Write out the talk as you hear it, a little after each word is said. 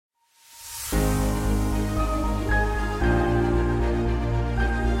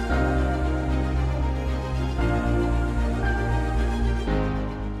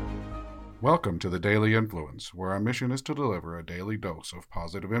Welcome to the Daily Influence, where our mission is to deliver a daily dose of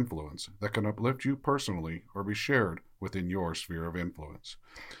positive influence that can uplift you personally or be shared within your sphere of influence.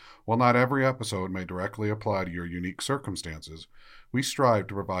 While not every episode may directly apply to your unique circumstances, we strive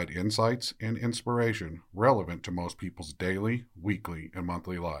to provide insights and inspiration relevant to most people's daily, weekly, and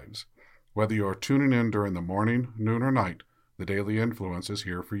monthly lives. Whether you're tuning in during the morning, noon, or night, the Daily Influence is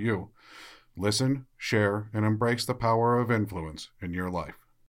here for you. Listen, share, and embrace the power of influence in your life.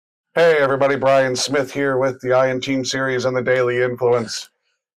 Hey everybody, Brian Smith here with the Iron Team series and the Daily Influence.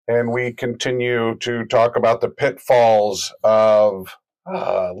 And we continue to talk about the pitfalls of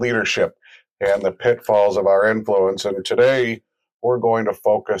leadership and the pitfalls of our influence. And today we're going to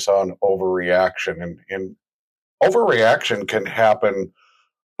focus on overreaction. And overreaction can happen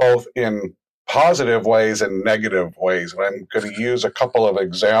both in positive ways and negative ways. And I'm going to use a couple of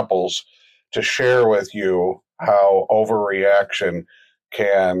examples to share with you how overreaction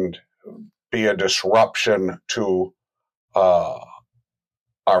can be a disruption to our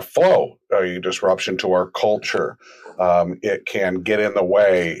flow, a disruption to our culture. It can get in the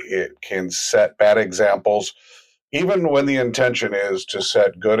way. It can set bad examples, even when the intention is to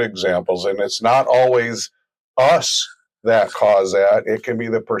set good examples. And it's not always us that cause that. It can be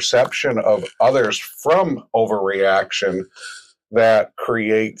the perception of others from overreaction that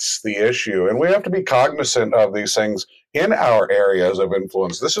creates the issue. And we have to be cognizant of these things in our areas of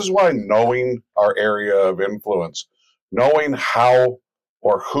influence. This is why knowing our area of influence, knowing how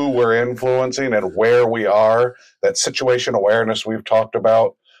or who we're influencing and where we are, that situation awareness we've talked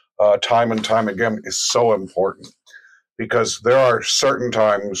about time and time again is so important, because there are certain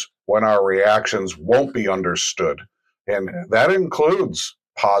times when our reactions won't be understood. And that includes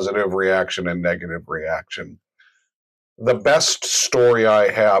positive reaction and negative reaction. The best story I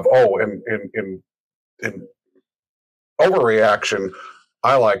have, in overreaction,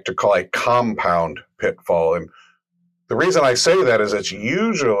 I like to call a compound pitfall. And the reason I say that is it's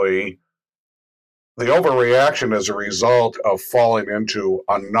usually the overreaction as a result of falling into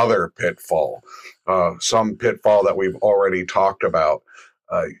another pitfall, some pitfall that we've already talked about.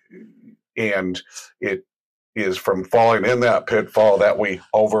 And it is from falling in that pitfall that we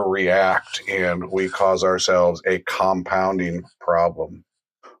overreact and we cause ourselves a compounding problem.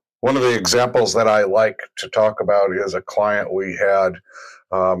 One of the examples that I like to talk about is a client we had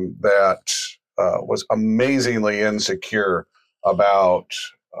that was amazingly insecure about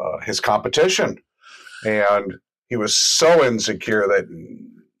his competition. And he was so insecure that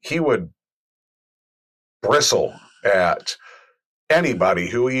he would bristle at anybody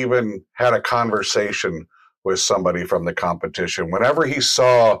who even had a conversation with somebody from the competition. Whenever he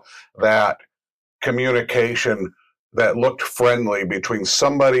saw that communication that looked friendly between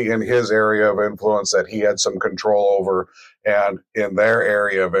somebody in his area of influence that he had some control over and in their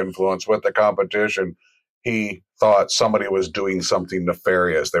area of influence with the competition, he thought somebody was doing something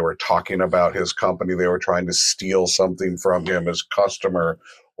nefarious. They were talking about his company. They were trying to steal something from him, his customer,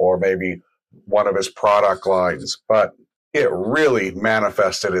 or maybe one of his product lines. But it really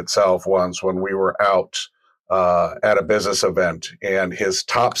manifested itself once when we were out at a business event, and his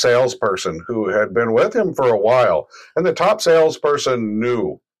top salesperson, who had been with him for a while, and the top salesperson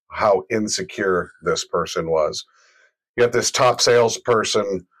knew how insecure this person was. Yet this top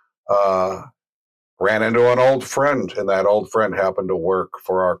salesperson ran into an old friend, and that old friend happened to work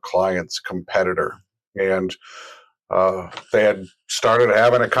for our client's competitor. And they had started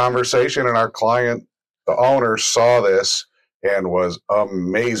having a conversation, and our client, the owner, saw this and was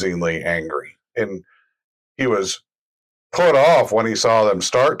amazingly angry. And he was put off when he saw them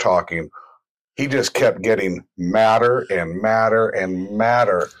start talking. He just kept getting madder and madder and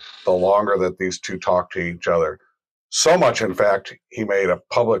madder the longer that these two talked to each other. So much, in fact, he made a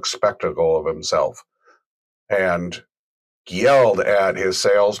public spectacle of himself and yelled at his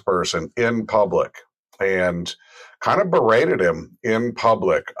salesperson in public and kind of berated him in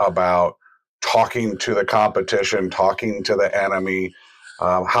public about talking to the competition, talking to the enemy.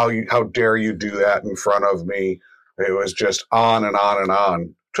 How dare you do that in front of me? It was just on and on and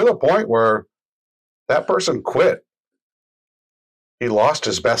on, to the point where that person quit. He lost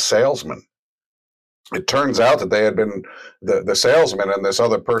his best salesman. It turns out that they had been, the salesman and this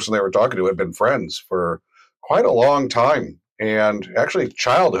other person they were talking to had been friends for quite a long time, and actually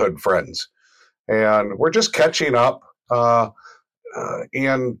childhood friends. And we're just catching up.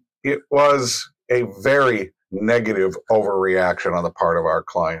 And it was a very negative overreaction on the part of our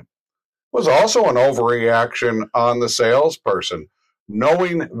client. It was also an overreaction on the salesperson.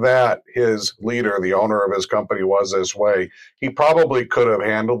 Knowing that his leader, the owner of his company, was this way, he probably could have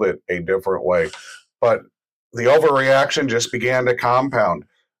handled it a different way. But the overreaction just began to compound.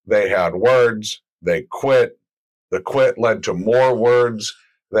 They had words, they quit. The quit led to more words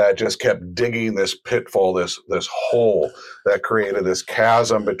that just kept digging this pitfall, this hole that created this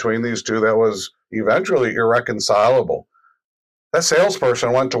chasm between these two that was eventually irreconcilable. That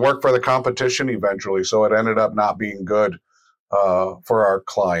salesperson went to work for the competition eventually, so it ended up not being good for our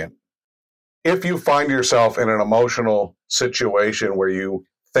client. If you find yourself in an emotional situation where you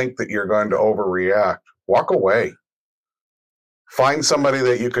think that you're going to overreact, walk away. Find somebody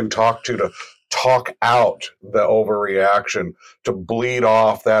that you can talk to talk out the overreaction, to bleed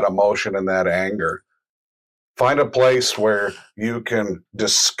off that emotion and that anger. Find a place where you can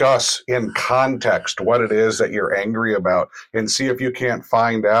discuss in context what it is that you're angry about, and see if you can't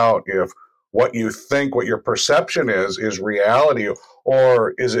find out if what you think, what your perception is reality,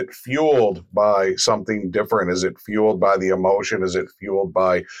 or is it fueled by something different? Is it fueled by the emotion? Is it fueled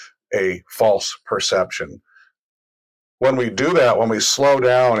by a false perception? When we do that, when we slow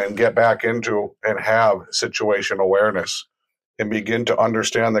down and get back into and have situation awareness and begin to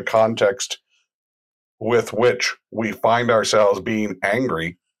understand the context with which we find ourselves being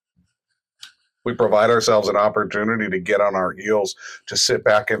angry, we provide ourselves an opportunity to get on our heels, to sit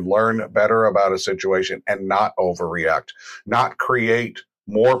back and learn better about a situation and not overreact, not create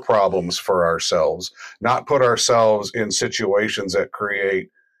more problems for ourselves, not put ourselves in situations that create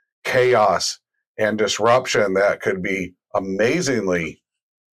chaos and disruption that could be amazingly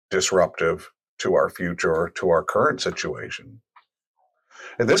disruptive to our future or to our current situation.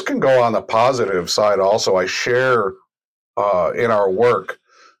 And this can go on the positive side also. I share in our work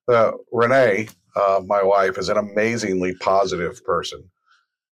that Renee, my wife, is an amazingly positive person,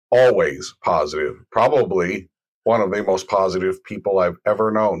 always positive, probably one of the most positive people I've ever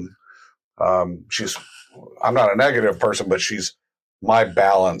known. I'm not a negative person, but she's my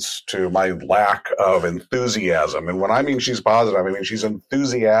balance to my lack of enthusiasm. And when I mean she's positive, I mean she's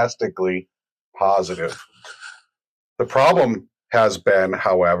enthusiastically positive. The problem has been,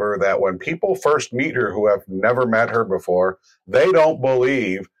 however, that when people first meet her who have never met her before, they don't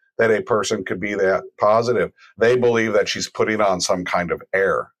believe that a person could be that positive. They believe that she's putting on some kind of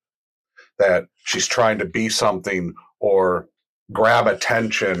air, that she's trying to be something or grab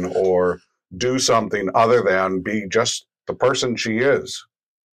attention or do something other than be just the person she is.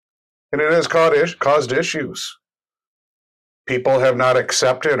 And it has caused issues. People have not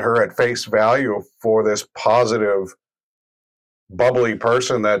accepted her at face value for this positive, bubbly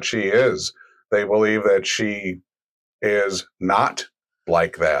person that she is. They believe that she is not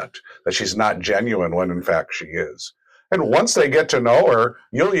like that she's not genuine when in fact she is. And once they get to know her,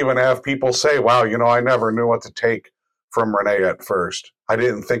 you'll even have people say, wow, I never knew what to take from Renee at first. I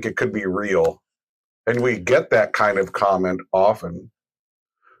didn't think it could be real. And we get that kind of comment often.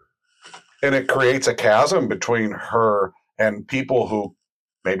 And it creates a chasm between her and people who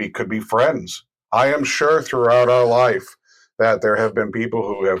maybe could be friends. I am sure throughout our life that there have been people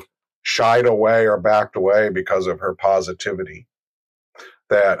who have shied away or backed away because of her positivity,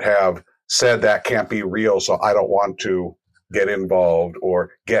 that have said that can't be real, so I don't want to get involved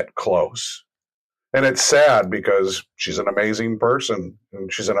or get close. And it's sad because she's an amazing person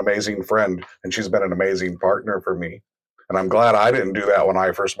and she's an amazing friend and she's been an amazing partner for me. And I'm glad I didn't do that when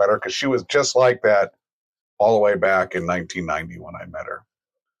I first met her, because she was just like that all the way back in 1990 when I met her.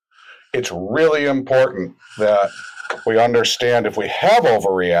 It's really important that we understand if we have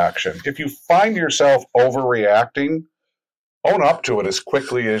overreaction, if you find yourself overreacting, own up to it as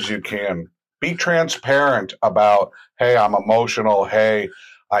quickly as you can. Be transparent about, hey, I'm emotional. Hey,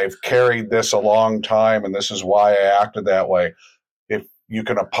 I've carried this a long time and this is why I acted that way. If you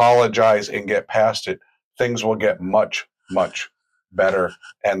can apologize and get past it, things will get much, much better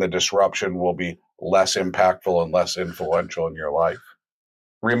and the disruption will be less impactful and less influential in your life.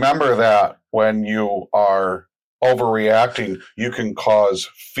 Remember that when you are overreacting, you can cause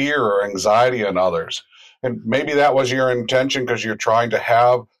fear or anxiety in others. And maybe that was your intention because you're trying to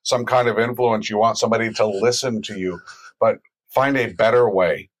have some kind of influence. You want somebody to listen to you, but find a better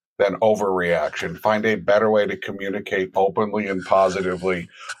way than overreaction. Find a better way to communicate openly and positively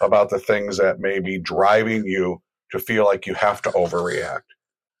about the things that may be driving you to feel like you have to overreact.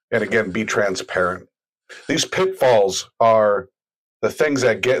 And again, be transparent. These pitfalls are the things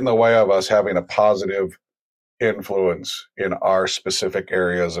that get in the way of us having a positive influence in our specific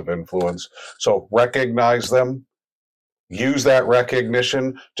areas of influence. So recognize them, use that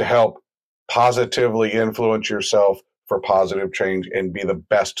recognition to help positively influence yourself for positive change and be the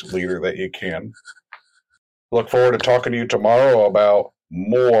best leader that you can. Look forward to talking to you tomorrow about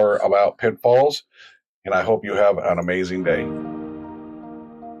more about pitfalls, and I hope you have an amazing day.